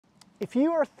If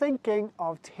you are thinking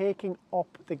of taking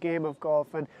up the game of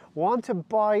golf and want to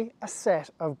buy a set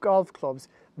of golf clubs,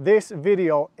 this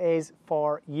video is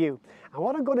for you. And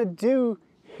what I'm going to do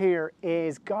here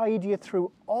is guide you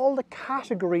through all the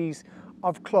categories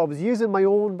of clubs using my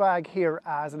own bag here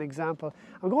as an example.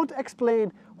 I'm going to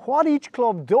explain what each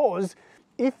club does,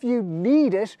 if you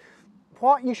need it,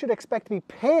 what you should expect to be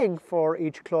paying for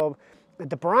each club,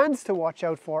 the brands to watch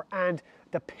out for, and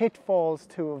the pitfalls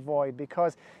to avoid.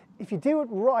 Because if you do it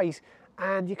right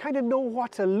and you kind of know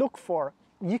what to look for,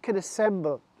 you can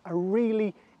assemble a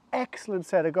really excellent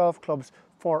set of golf clubs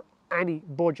for any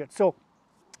budget. So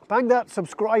bang that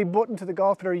subscribe button to the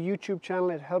Golf Fitter YouTube channel,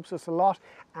 it helps us a lot,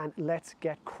 and let's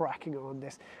get cracking on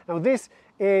this. Now this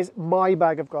is my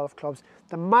bag of golf clubs.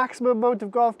 The maximum amount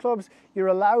of golf clubs you're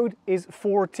allowed is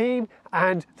 14,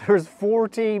 and there's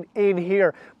 14 in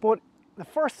here. But the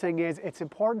first thing is, it's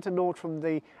important to note from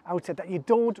the outset that you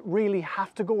don't really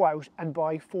have to go out and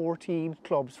buy 14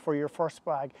 clubs for your first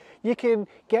bag. You can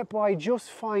get by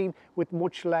just fine with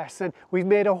much less, and we've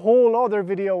made a whole other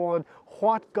video on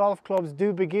what golf clubs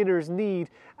do beginners need,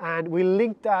 and we'll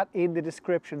link that in the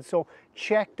description, so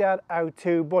check that out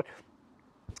too. But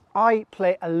I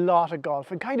play a lot of golf,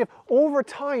 and kind of over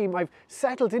time I've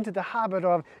settled into the habit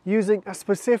of using a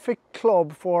specific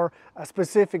club for a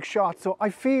specific shot, so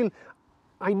I feel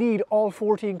I need all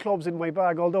 14 clubs in my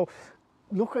bag, although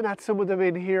looking at some of them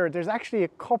in here, there's actually a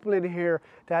couple in here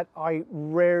that I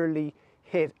rarely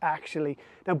hit actually.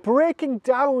 Now, breaking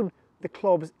down the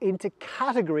clubs into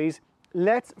categories,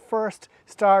 let's first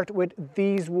start with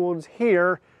these ones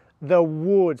here, the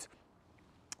woods.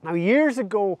 Now, years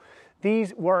ago,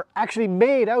 these were actually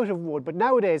made out of wood, but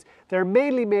nowadays they're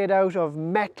mainly made out of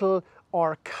metal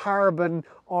or carbon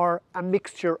or a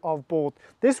mixture of both.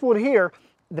 This one here,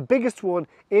 the biggest one,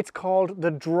 it's called the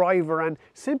driver, and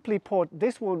simply put,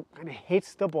 this one kind of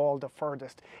hits the ball the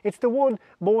furthest. It's the one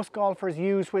most golfers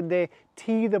use when they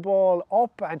tee the ball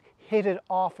up and hit it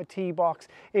off a tee box.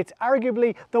 It's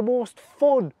arguably the most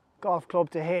fun golf club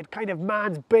to hit. Kind of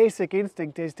man's basic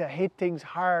instinct is to hit things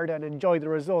hard and enjoy the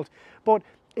result. But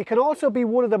it can also be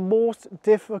one of the most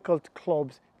difficult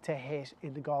clubs to hit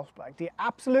in the golf bag. Do you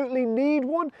absolutely need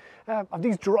one of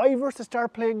these drivers to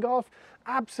start playing golf?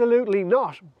 Absolutely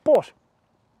not. But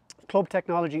club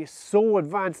technology is so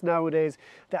advanced nowadays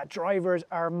that drivers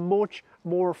are much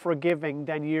more forgiving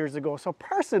than years ago. So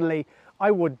personally, I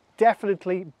would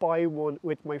definitely buy one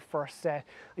with my first set.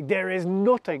 There is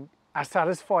nothing as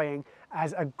satisfying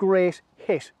as a great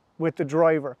hit with the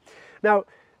driver. Now,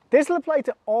 this will apply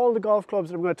to all the golf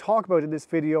clubs that I'm going to talk about in this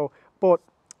video, but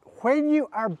when you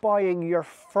are buying your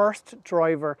first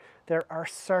driver, there are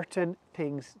certain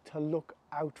things to look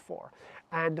out for.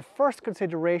 And the first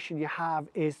consideration you have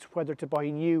is whether to buy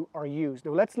new or used.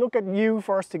 Now let's look at new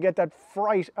first to get that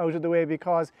fright out of the way,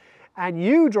 because a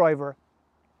new driver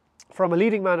from a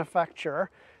leading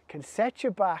manufacturer can set you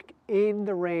back in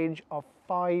the range of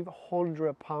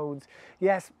 £500.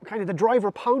 Yes, kind of the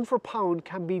driver pound for pound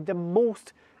can be the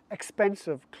most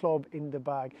expensive club in the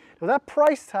bag. Now that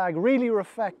price tag really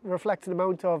reflects an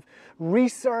amount of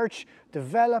research,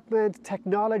 development,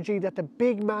 technology that the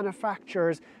big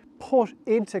manufacturers put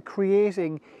into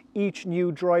creating each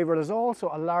new driver. There's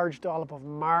also a large dollop of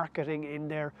marketing in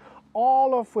there,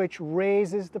 all of which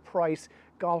raises the price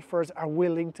golfers are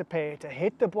willing to pay to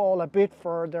hit the ball a bit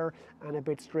further and a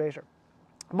bit straighter.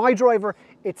 My driver,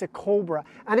 it's a Cobra,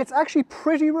 and it's actually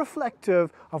pretty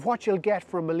reflective of what you'll get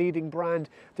from a leading brand.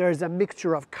 There's a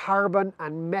mixture of carbon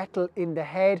and metal in the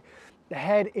head. The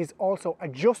head is also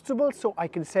adjustable, so I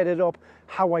can set it up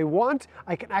how I want.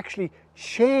 I can actually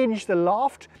change the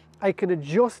loft. I can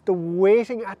adjust the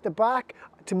weighting at the back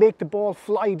to make the ball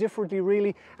fly differently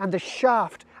really, and the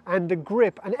shaft and the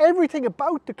grip and everything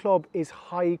about the club is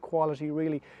high quality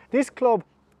really. This club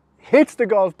hits the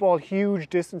golf ball huge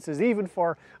distances, even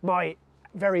for my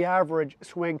very average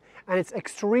swing, and it's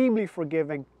extremely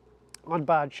forgiving on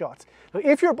bad shots. Now,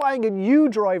 if you're buying a new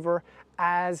driver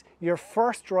as your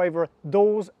first driver,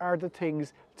 those are the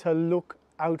things to look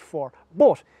out for.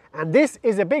 But, and this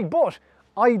is a big but,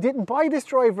 I didn't buy this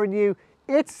driver new.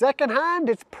 It's second-hand,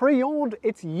 it's pre-owned,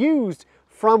 it's used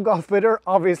from Golf Fitter,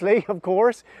 obviously, of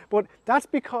course, but that's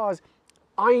because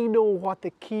I know what the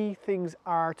key things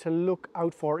are to look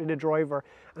out for in a driver,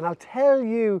 and I'll tell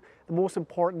you the most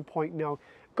important point now.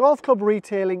 Golf club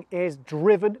retailing is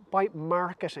driven by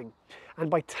marketing and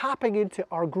by tapping into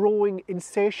our growing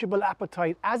insatiable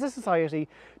appetite as a society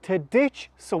to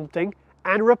ditch something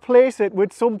and replace it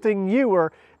with something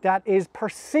newer that is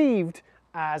perceived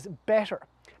as better.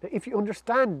 Now, if you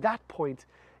understand that point,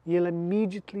 you'll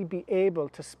immediately be able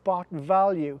to spot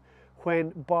value when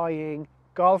buying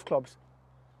golf clubs.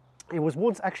 It was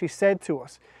once actually said to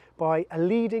us by a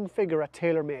leading figure at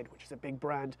TaylorMade, which is a big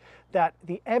brand, that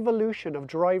the evolution of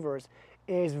drivers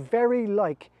is very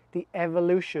like the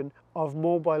evolution of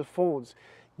mobile phones.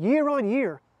 Year on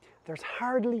year, there's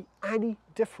hardly any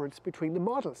difference between the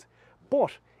models.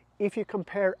 But if you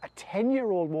compare a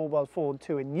 10-year-old mobile phone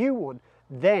to a new one,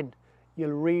 then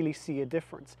you'll really see a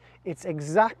difference. It's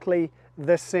exactly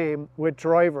the same with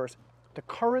drivers. The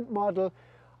current model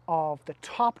of the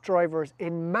top drivers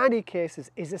in many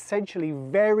cases is essentially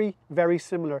very, very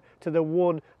similar to the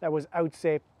one that was out,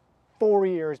 say, 4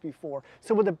 years before.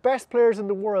 Some of the best players in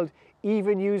the world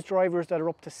even use drivers that are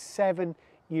up to 7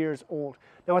 years old.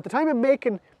 Now, at the time of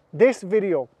making this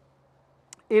video,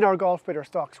 in our Golf Bidder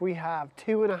stocks, we have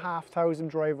 2,500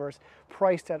 drivers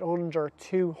priced at under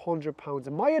 £200.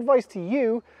 And my advice to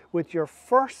you with your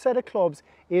first set of clubs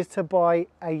is to buy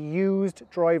a used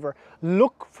driver.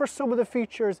 Look for some of the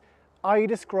features I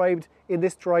described in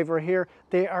this driver here.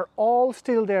 They are all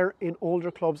still there in older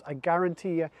clubs, I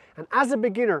guarantee you. And as a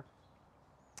beginner,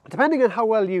 depending on how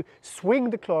well you swing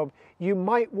the club, you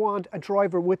might want a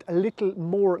driver with a little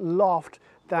more loft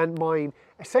than mine.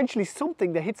 Essentially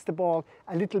something that hits the ball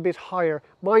a little bit higher.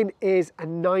 Mine is a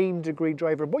 9-degree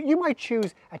driver, but you might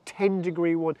choose a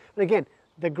 10-degree one. And again,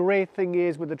 the great thing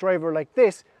is with a driver like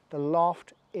this, the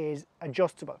loft is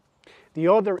adjustable. The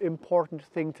other important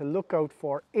thing to look out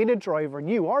for in a driver,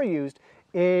 new or used,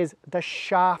 is the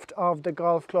shaft of the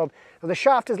golf club. And the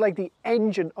shaft is like the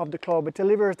engine of the club. It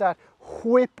delivers that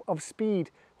whip of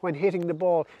speed when hitting the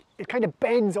ball. It kind of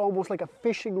bends almost like a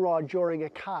fishing rod during a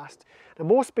cast. And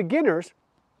most beginners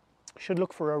should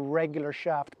look for a regular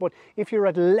shaft. But if you're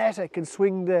athletic and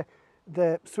swing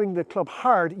the club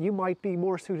hard, you might be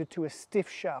more suited to a stiff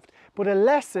shaft. But a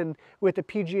lesson with the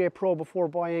PGA Pro before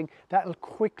buying, that'll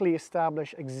quickly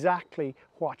establish exactly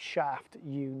what shaft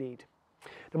you need.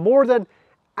 Now, more than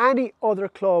any other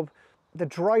club, the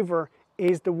driver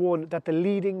is the one that the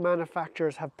leading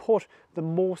manufacturers have put the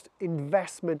most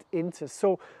investment into.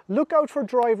 So look out for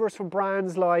drivers from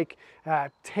brands like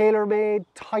TaylorMade,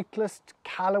 Titleist,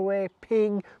 Callaway,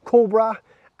 Ping, Cobra,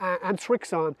 and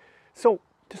Trixon. So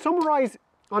to summarize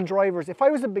on drivers, if I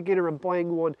was a beginner and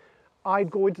buying one, I'd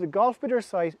go into the Golf Bidder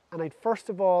site and I'd first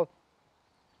of all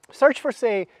search for,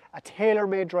 say, a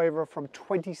TaylorMade driver from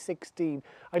 2016.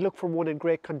 I'd look for one in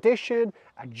great condition,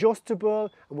 adjustable,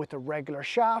 and with a regular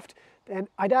shaft. Then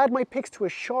I'd add my picks to a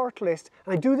short list,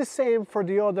 and I'd do the same for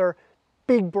the other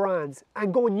big brands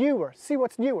and go newer, see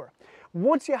what's newer.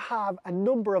 Once you have a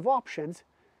number of options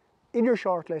in your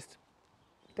short list,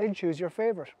 then choose your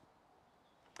favorite.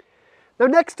 Now,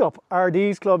 next up are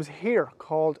these clubs here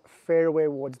called Fairway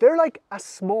Woods. They're like a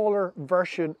smaller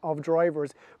version of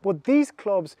drivers, but these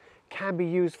clubs can be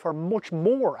used for much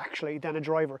more actually than a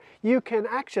driver. You can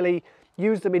actually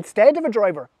use them instead of a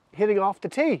driver, hitting off the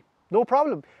tee, no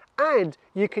problem. And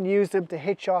you can use them to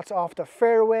hit shots off the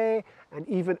fairway and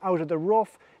even out of the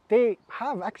rough. They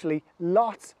have actually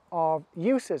lots of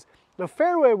uses. Now,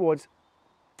 Fairway Woods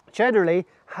generally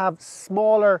have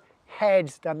smaller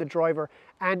heads than the driver,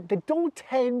 and they don't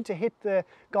tend to hit the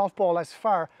golf ball as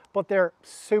far, but they're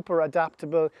super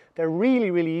adaptable. They're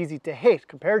really, really easy to hit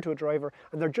compared to a driver,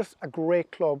 and they're just a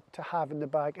great club to have in the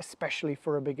bag, especially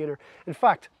for a beginner. In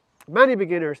fact, many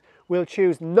beginners will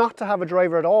choose not to have a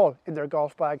driver at all in their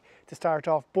golf bag to start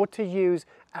off, but to use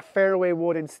a Fairway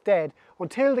Wood instead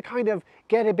until they kind of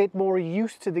get a bit more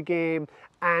used to the game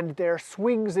and their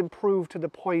swings improve to the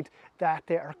point that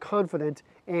they are confident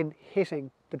in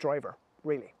hitting the driver,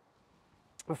 really.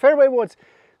 Well, Fairway Woods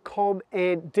come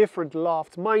in different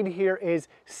lofts. Mine here is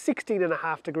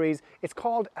 16.5 degrees. It's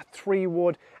called a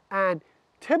 3-wood, and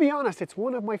to be honest, it's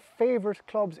one of my favorite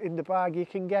clubs in the bag. You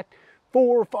can get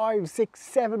 4, 5, 6,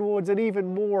 7 woods and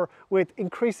even more with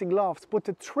increasing lofts, but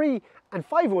the 3 and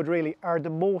 5 wood really are the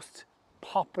most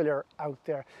popular out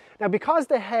there. Now, because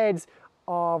the heads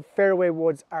of Fairway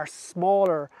Woods are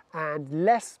smaller and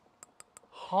less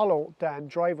hollow than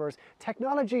drivers,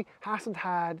 technology hasn't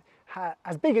had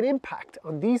as big an impact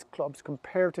on these clubs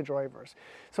compared to drivers.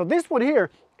 So this one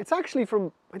here, it's actually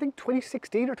from, I think,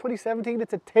 2016 or 2017.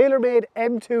 It's a TaylorMade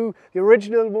M2, the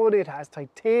original one. It has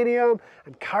titanium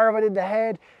and carbon in the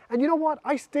head. And you know what?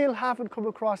 I still haven't come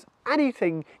across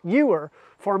anything newer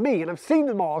for me, and I've seen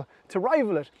them all to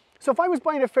rival it. So if I was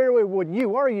buying a Fairway Wood new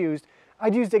or used,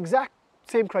 I'd use the exact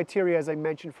same criteria as I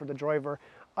mentioned for the driver.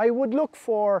 I would look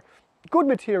for good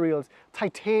materials.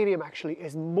 Titanium actually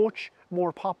is much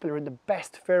more popular in the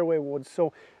best Fairway Woods,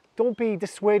 so don't be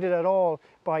dissuaded at all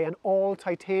by an all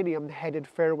titanium headed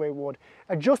Fairway Wood.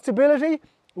 Adjustability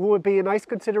would be a nice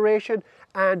consideration,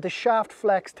 and the shaft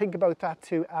flex, think about that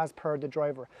too as per the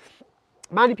driver.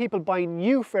 Many people buy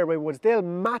new fairway woods, they'll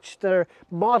match their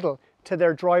model to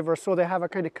their driver, so they have a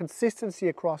kind of consistency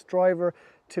across driver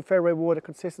to fairway wood, a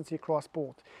consistency across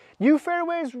both. New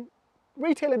fairways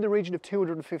retail in the region of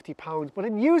 £250, but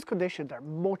in used condition they're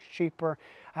much cheaper.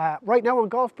 Right now on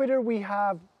Golf Bidder we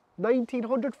have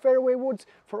 1900 fairway woods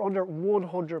for under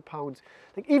 £100.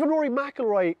 Like, even Rory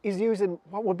McIlroy is using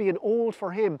what would be an old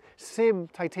for him Sim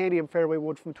titanium fairway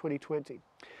wood from 2020.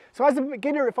 So as a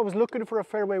beginner, if I was looking for a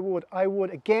fairway wood, I would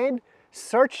again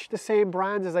search the same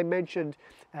brands as I mentioned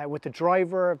with the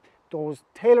driver, those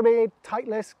TaylorMade,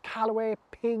 Titleist, Callaway,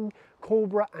 Ping,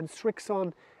 Cobra and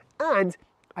Srixon, and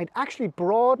I'd actually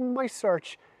broaden my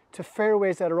search to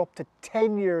fairways that are up to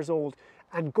 10 years old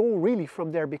and go really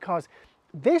from there, because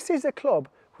this is a club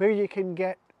where you can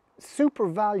get super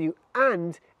value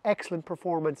and excellent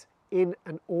performance in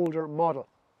an older model.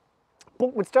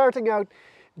 But when starting out,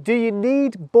 do you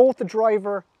need both the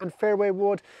driver and fairway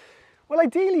wood? Well,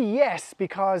 ideally yes,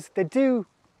 because they do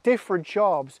different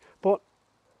jobs, but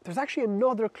there's actually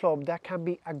another club that can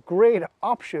be a great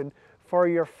option for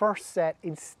your first set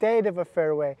instead of a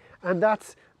fairway, and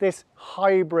that's this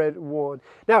hybrid one.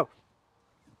 Now,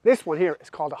 this one here is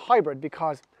called a hybrid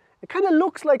because it kind of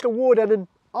looks like a wood and an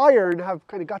iron have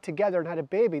kind of got together and had a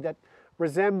baby that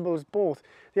resembles both.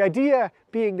 The idea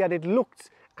being that it looks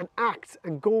and acts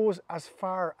and goes as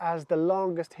far as the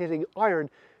longest hitting iron,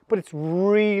 but it's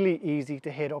really easy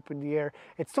to hit up in the air.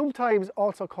 It's sometimes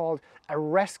also called a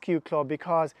rescue club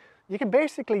because you can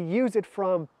basically use it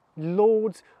from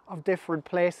loads of different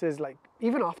places, like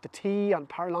even off the tee, on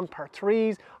long par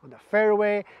 3s, on the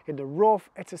fairway, in the rough.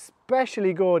 It's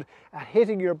especially good at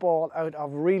hitting your ball out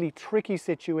of really tricky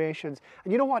situations.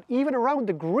 And you know what, even around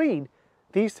the green,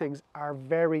 these things are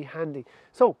very handy.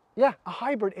 So yeah, a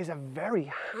hybrid is a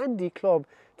very handy club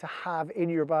to have in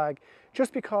your bag,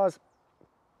 just because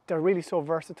they're really so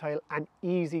versatile and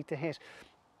easy to hit.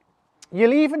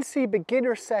 You'll even see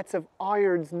beginner sets of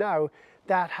irons now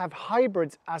that have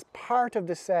hybrids as part of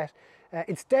the set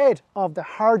instead of the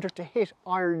harder to hit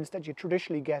irons that you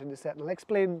traditionally get in the set. And I'll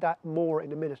explain that more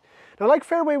in a minute. Now, like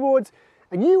fairway woods,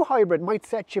 a new hybrid might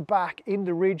set you back in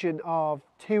the region of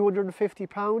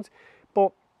 £250,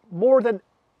 but more than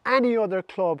any other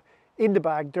club in the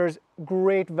bag, there's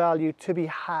great value to be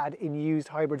had in used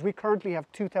hybrids. We currently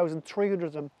have 2,300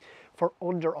 of them for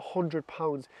under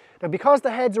 £100. Now, because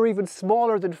the heads are even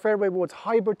smaller than fairway woods,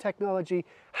 hybrid technology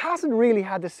hasn't really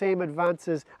had the same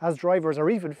advances as drivers or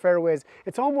even fairways.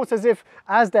 It's almost as if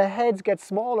as the heads get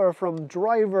smaller from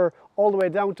driver all the way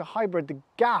down to hybrid, the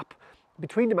gap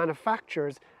between the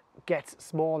manufacturers gets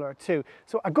smaller too.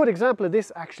 So a good example of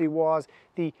this actually was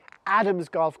the Adams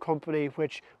Golf Company,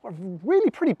 which were really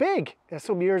pretty big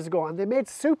some years ago, and they made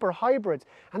super hybrids,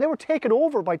 and they were taken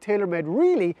over by TaylorMade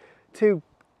really to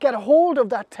get a hold of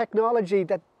that technology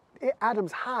that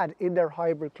Adams had in their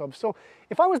hybrid clubs. So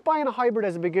if I was buying a hybrid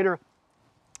as a beginner,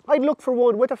 I'd look for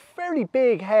one with a fairly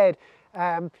big head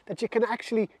that you can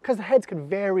actually, because the heads can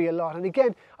vary a lot. And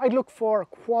again, I'd look for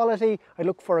quality, I'd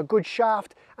look for a good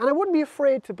shaft, and I wouldn't be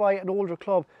afraid to buy an older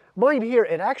club. Mine here,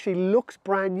 it actually looks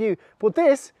brand new, but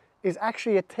this is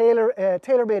actually a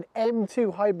TaylorMade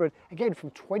M2 hybrid, again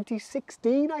from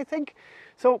 2016, I think.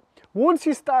 So once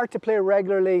you start to play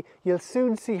regularly, you'll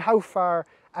soon see how far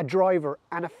a driver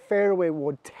and a fairway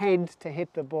would tend to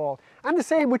hit the ball. And the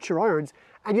same with your irons,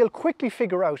 and you'll quickly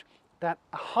figure out that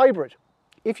a hybrid,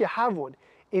 if you have one,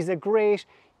 is a great,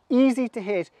 easy to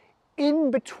hit,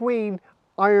 in between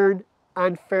iron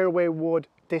and fairway wood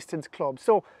distance club.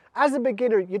 So as a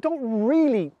beginner, you don't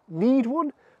really need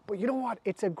one, but you know what?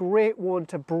 It's a great one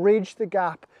to bridge the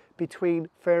gap between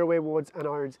fairway woods and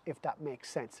irons, if that makes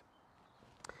sense.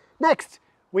 Next,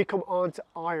 we come on to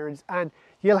irons, and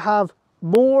you'll have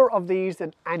more of these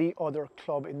than any other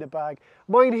club in the bag.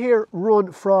 Mine here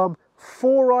run from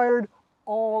 4-iron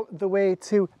all the way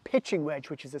to pitching wedge,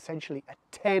 which is essentially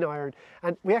a 10-iron.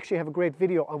 And we actually have a great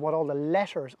video on what all the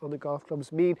letters on the golf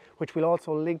clubs mean, which we'll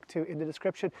also link to in the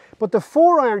description. But the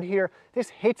 4-iron here, this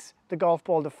hits the golf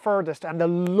ball the furthest and the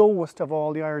lowest of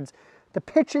all the irons. The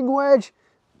pitching wedge,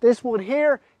 this one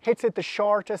here, hits it the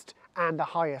shortest and the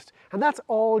highest. And that's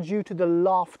all due to the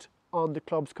loft on the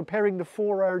clubs. Comparing the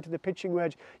 4-iron to the pitching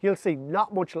wedge, you'll see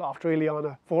not much loft really on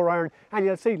a 4-iron, and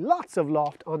you'll see lots of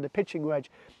loft on the pitching wedge.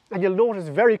 And you'll notice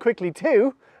very quickly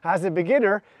too, as a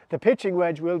beginner, the pitching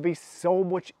wedge will be so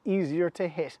much easier to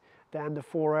hit than the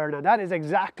 4-iron. And that is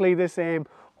exactly the same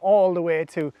all the way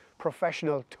to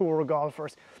professional tour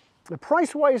golfers. The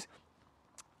price-wise,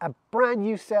 a brand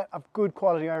new set of good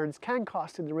quality irons can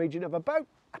cost in the region of about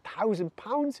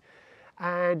 £1,000.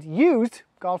 And used,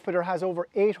 Golf Bidder has over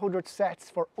 800 sets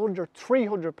for under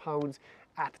 £300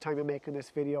 at the time of making this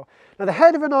video. Now the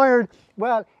head of an iron,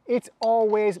 well, it's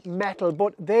always metal,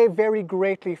 but they vary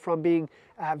greatly from being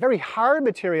very hard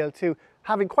material to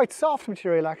having quite soft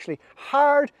material actually.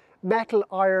 Hard metal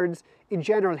irons in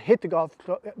general hit the golf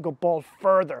ball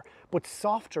further, but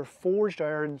softer forged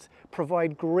irons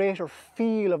provide greater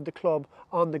feel of the club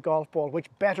on the golf ball, which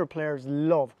better players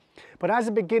love. But as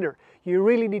a beginner, you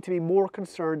really need to be more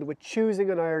concerned with choosing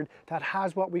an iron that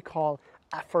has what we call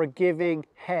a forgiving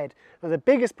head. Now the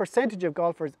biggest percentage of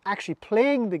golfers actually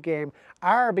playing the game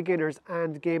are beginners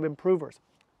and game improvers.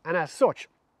 And as such,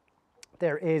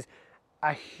 there is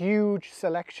a huge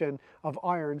selection of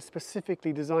irons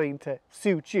specifically designed to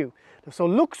suit you. So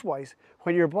looks wise,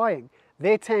 when you're buying,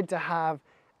 they tend to have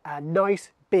a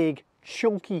nice big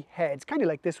chunky heads, kind of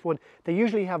like this one. They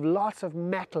usually have lots of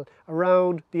metal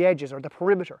around the edges or the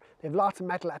perimeter. They have lots of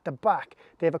metal at the back.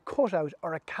 They have a cutout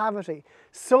or a cavity.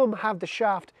 Some have the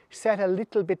shaft set a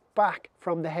little bit back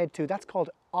from the head too. That's called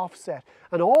offset.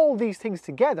 And all these things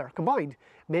together, combined,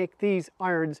 make these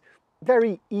irons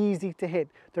very easy to hit.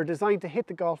 They're designed to hit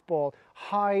the golf ball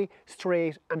high,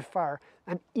 straight and far.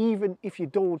 And even if you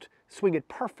don't swing it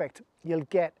perfect, you'll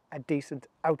get a decent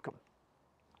outcome.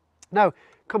 Now,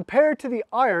 compared to the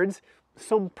irons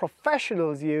some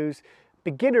professionals use,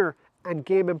 beginner and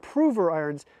game improver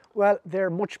irons, well,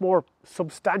 they're much more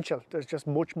substantial. There's just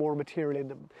much more material in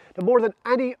them. Now, more than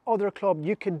any other club,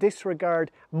 you can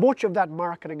disregard much of that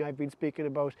marketing I've been speaking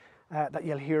about that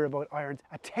you'll hear about irons.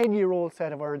 A 10-year-old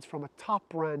set of irons from a top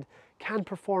brand can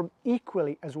perform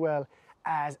equally as well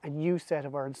as a new set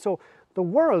of irons. So the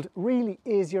world really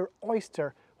is your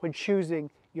oyster when choosing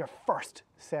your first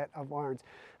set of irons.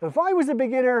 Now, if I was a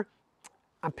beginner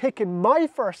and picking my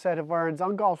first set of irons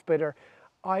on Golf Bidder,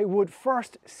 I would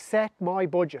first set my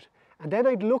budget and then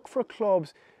I'd look for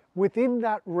clubs within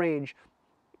that range,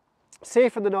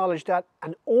 safe in the knowledge that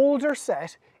an older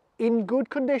set in good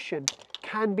condition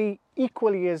can be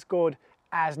equally as good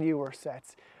as newer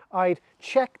sets. I'd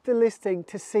check the listing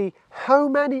to see how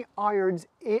many irons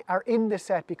are in the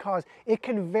set because it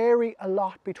can vary a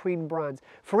lot between brands.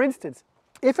 For instance,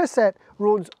 if a set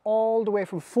runs all the way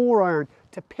from 4-iron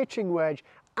to pitching wedge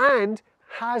and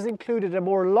has included a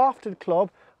more lofted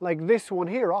club like this one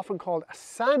here, often called a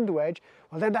sand wedge,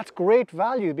 well then that's great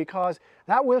value because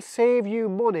that will save you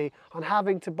money on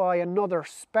having to buy another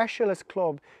specialist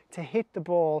club to hit the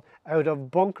ball out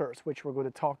of bunkers, which we're going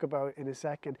to talk about in a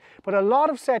second. But a lot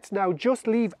of sets now just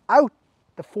leave out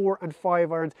the 4 and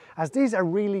 5 irons as these are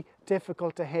really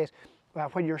difficult to hit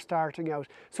when you're starting out.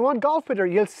 So on Golf Bidder,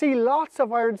 you'll see lots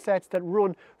of iron sets that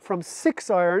run from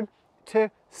 6-iron to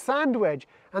sand wedge,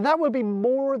 and that will be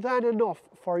more than enough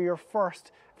for your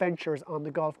first ventures on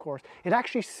the golf course. It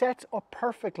actually sets up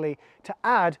perfectly to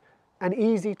add an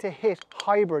easy to hit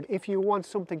hybrid if you want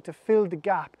something to fill the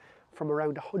gap from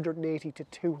around 180 to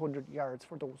 200 yards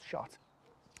for those shots.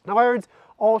 Now irons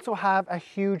also have a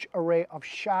huge array of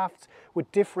shafts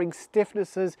with differing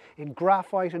stiffnesses in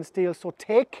graphite and steel, so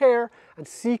take care and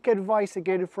seek advice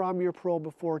again from your pro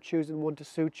before choosing one to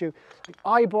suit you.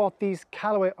 I bought these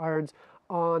Callaway irons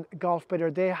on Golf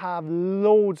Bidder. They have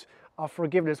loads of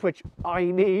forgiveness, which I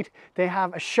need. They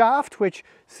have a shaft which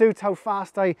suits how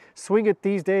fast I swing it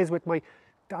these days with my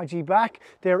dodgy back.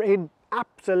 They're in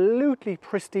absolutely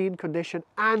pristine condition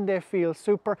and they feel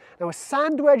super. Now a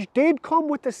sand wedge did come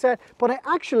with the set, but I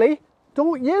actually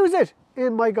don't use it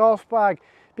in my golf bag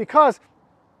because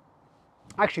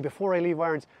actually before I leave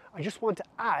irons, I just want to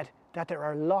add that there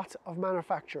are lots of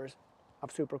manufacturers of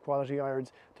super quality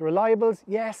irons. The reliables,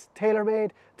 yes,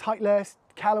 TaylorMade, Titleist,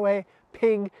 Callaway,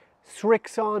 Ping,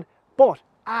 Srixon, but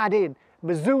add in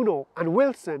Mizuno and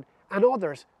Wilson and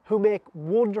others who make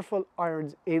wonderful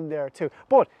irons in there too.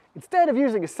 But instead of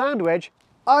using a sand wedge,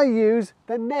 I use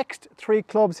the next 3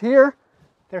 clubs here.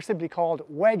 They're simply called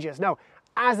wedges. Now,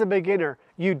 as a beginner,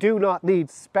 you do not need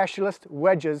specialist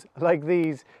wedges like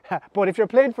these. But if you're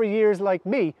playing for years like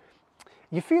me,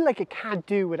 you feel like you can't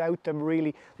do without them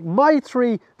really. My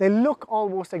 3, they look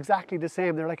almost exactly the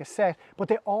same. They're like a set, but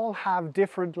they all have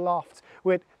different lofts.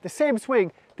 With the same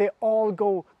swing, they all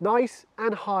go nice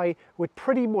and high with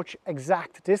pretty much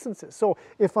exact distances. So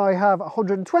if I have a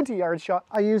 120-yard shot,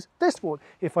 I use this one.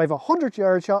 If I have a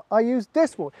 100-yard shot, I use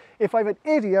this one. If I have an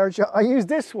 80-yard shot, I use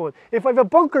this one. If I have a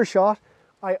bunker shot,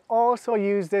 I also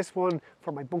use this one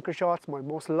for my bunker shots, my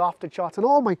most lofted shots, and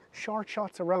all my short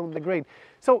shots around the green.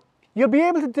 So you'll be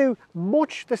able to do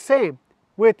much the same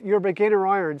with your beginner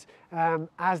irons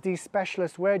as these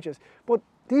specialist wedges, but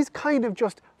these kind of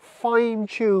just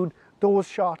fine-tune those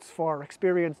shots for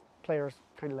experienced players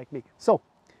kind of like me. So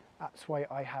That's why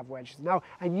I have wedges. Now,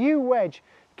 a new wedge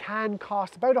can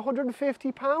cost about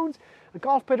 £150. A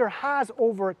golf bidder has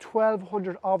over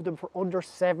 1,200 of them for under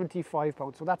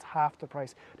 £75, so that's half the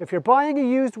price. Now, if you're buying a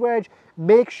used wedge,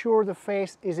 make sure the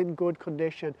face is in good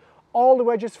condition. All the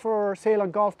wedges for sale on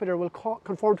Golf Bidder will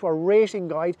conform to a rating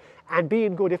guide and be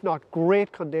in good, if not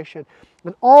great condition.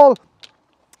 And all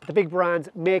the big brands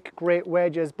make great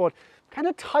wedges, but kind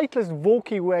of Titleist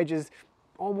Vokey wedges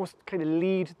almost kind of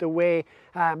lead the way.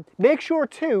 Make sure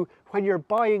too, when you're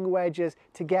buying wedges,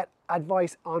 to get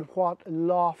advice on what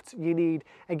lofts you need.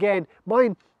 Again,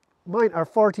 mine are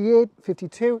 48,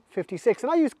 52, 56,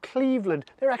 and I use Cleveland.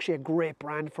 They're actually a great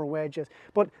brand for wedges,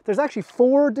 but there's actually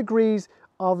 4 degrees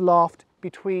of loft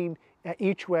between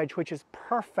each wedge, which is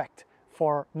perfect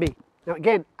for me. Now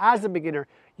again, as a beginner,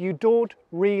 you don't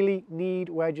really need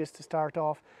wedges to start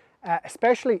off,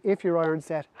 especially if your iron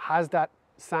set has that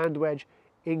sand wedge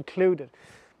included.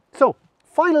 So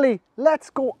finally, let's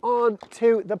go on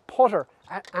to the putter,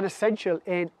 an essential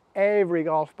in every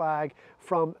golf bag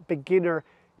from beginner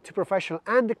to professional,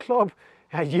 and the club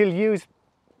you'll use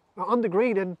on the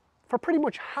green and for pretty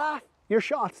much half your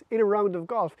shots in a round of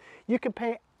golf. You can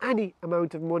pay any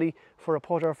amount of money for a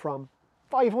putter, from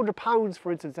 £500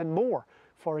 for instance and more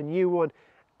for a new one,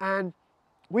 and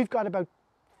we've got about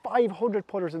 500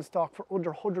 putters in stock for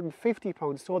under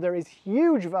 £150, so there is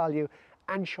huge value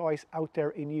and choice out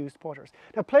there in used putters.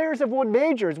 Now, players have won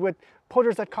majors with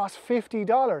putters that cost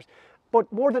 $50,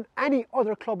 but more than any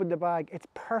other club in the bag, it's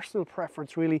personal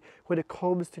preference really when it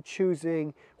comes to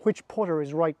choosing which putter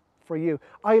is right for you.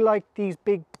 I like these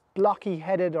big blocky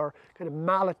headed or kind of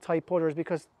mallet type putters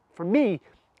because for me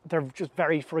they're just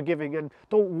very forgiving and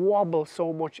don't wobble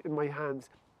so much in my hands.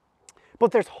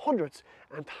 But there's hundreds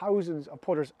and thousands of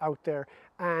putters out there,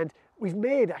 and we've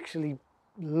made actually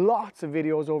lots of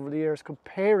videos over the years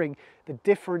comparing the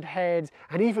different heads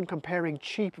and even comparing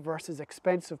cheap versus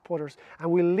expensive putters, and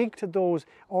we'll link to those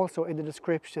also in the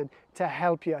description to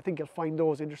help you. I think you'll find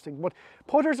those interesting. But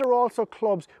putters are also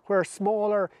clubs where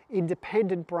smaller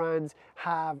independent brands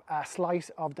have a slice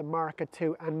of the market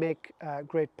too and make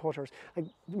great putters. Like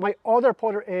my other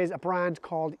putter is a brand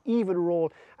called Even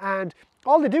Roll, and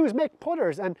all they do is make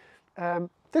putters, and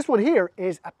this one here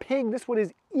is a Ping. This one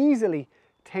is easily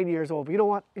 10 years old, but you know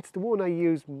what? It's the one I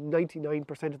use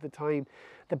 99% of the time.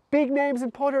 The big names in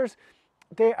putters,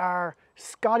 they are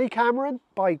Scotty Cameron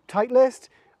by Titleist,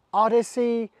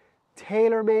 Odyssey,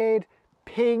 TaylorMade,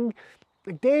 Ping.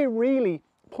 They really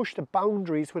push the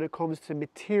boundaries when it comes to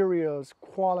materials,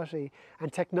 quality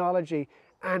and technology,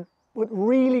 and with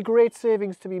really great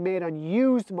savings to be made on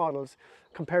used models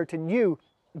compared to new.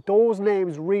 Those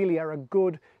names really are a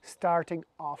good starting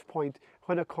off point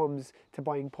when it comes to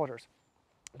buying putters.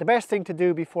 The best thing to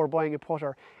do before buying a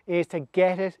putter is to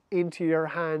get it into your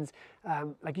hands.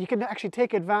 Like you can actually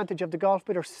take advantage of the Golf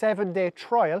Bidder 7-day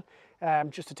trial,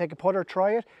 just to take a putter,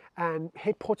 try it, and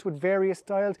hit putts with various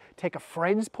styles. Take a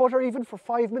friend's putter even for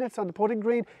 5 minutes on the putting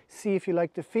green, see if you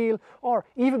like the feel, or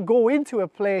even go into a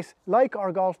place like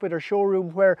our Golf Bidder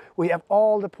showroom where we have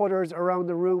all the putters around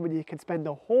the room, and you can spend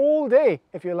the whole day,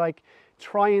 if you like,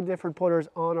 trying different putters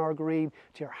on our green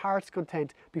to your heart's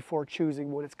content before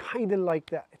choosing one. It's kind of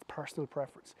like that, it's personal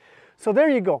preference. So there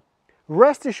you go.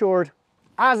 Rest assured,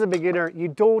 as a beginner, you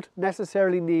don't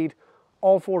necessarily need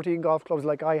all 14 golf clubs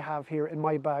like I have here in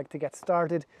my bag to get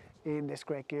started in this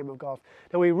great game of golf.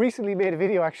 Now, we recently made a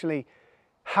video actually,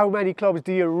 how many clubs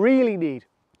do you really need,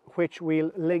 which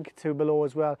we'll link to below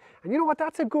as well. And you know what,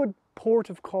 that's a good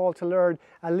port of call to learn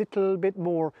a little bit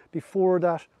more before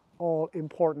that all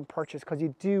important purchase, because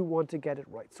you do want to get it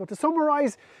right. So to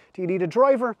summarize, do you need a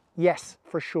driver? Yes,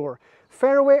 for sure.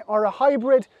 Fairway or a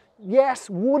hybrid? Yes,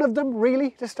 one of them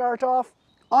really to start off.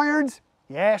 Irons?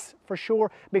 Yes, for sure.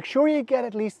 Make sure you get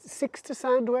at least 6 to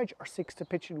sand wedge or 6 to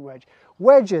pitching wedge.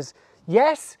 Wedges?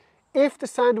 Yes, if the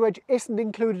sand wedge isn't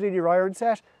included in your iron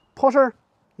set. Putter?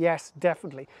 Yes,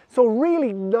 definitely. So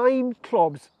really 9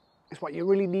 clubs is what you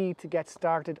really need to get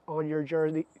started on your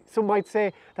journey. Some might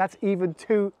say that's even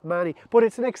too many, but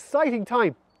it's an exciting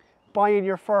time buying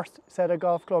your first set of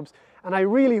golf clubs, and I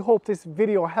really hope this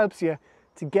video helps you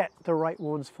to get the right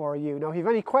ones for you. Now, if you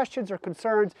have any questions or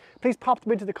concerns, please pop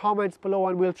them into the comments below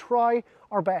and we'll try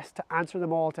our best to answer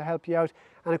them all to help you out.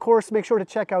 And of course, make sure to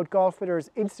check out Golf Bidder's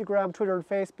Instagram, Twitter and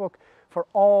Facebook for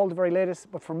all the very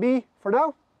latest. But for me, for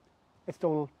now, it's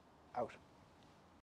Donal, out.